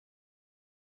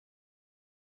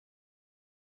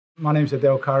My name's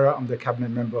Adel Khaireh. I'm the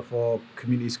Cabinet Member for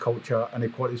Communities, Culture and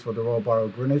Equalities for the Royal Borough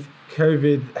of Greenwich.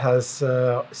 COVID has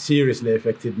seriously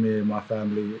affected me and my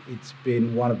family. It's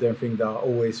been one of them things that I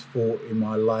always thought in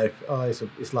my life,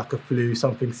 it's like a flu,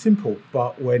 something simple.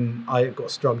 But when I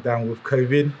got struck down with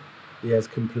COVID, it has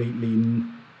completely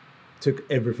took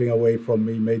everything away from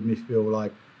me, made me feel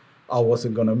like I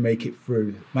wasn't going to make it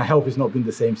through. My health has not been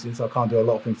the same since. I can't do a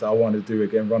lot of things that I want to do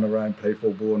again, run around, play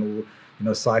football and all,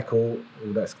 cycle,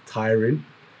 all that's tiring.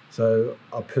 So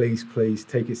please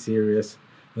take it serious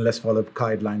and let's follow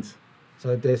guidelines.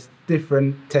 So there's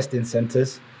different testing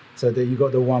centres. So that you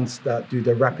got the ones that do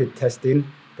the rapid testing,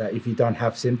 that if you don't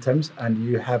have symptoms, and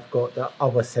you have got the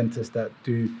other centres that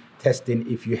do testing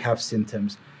if you have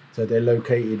symptoms. So they're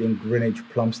located in Greenwich,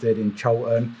 Plumstead, in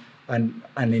Cllr, and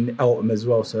in Eltham as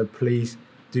well. So please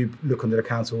do look on the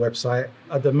council website.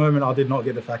 At the moment, I did not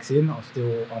get the vaccine. I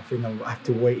think I have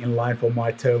to wait in line for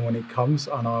my turn when it comes.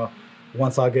 And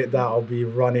once I get that, I'll be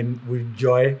running with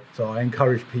joy. So I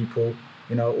encourage people,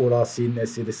 all our senior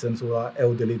citizens, all our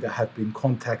elderly that have been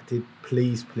contacted,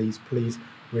 please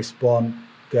respond,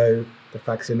 go. The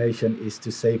vaccination is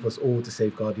to save us all, to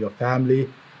safeguard your family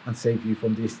and save you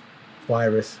from this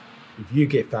virus. If you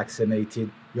get vaccinated,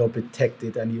 you're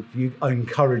protected, and if you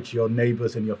encourage your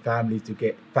neighbours and your family to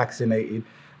get vaccinated,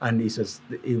 and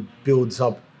it builds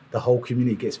up, the whole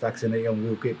community gets vaccinated, and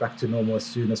we'll get back to normal as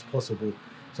soon as possible.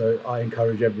 So I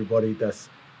encourage everybody that's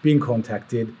been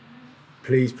contacted,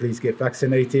 please get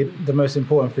vaccinated. The most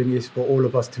important thing is for all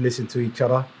of us to listen to each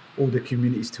other, all the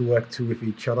communities to work with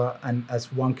each other, and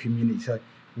as one community, so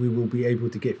we will be able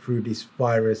to get through this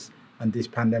virus and this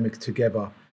pandemic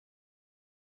together.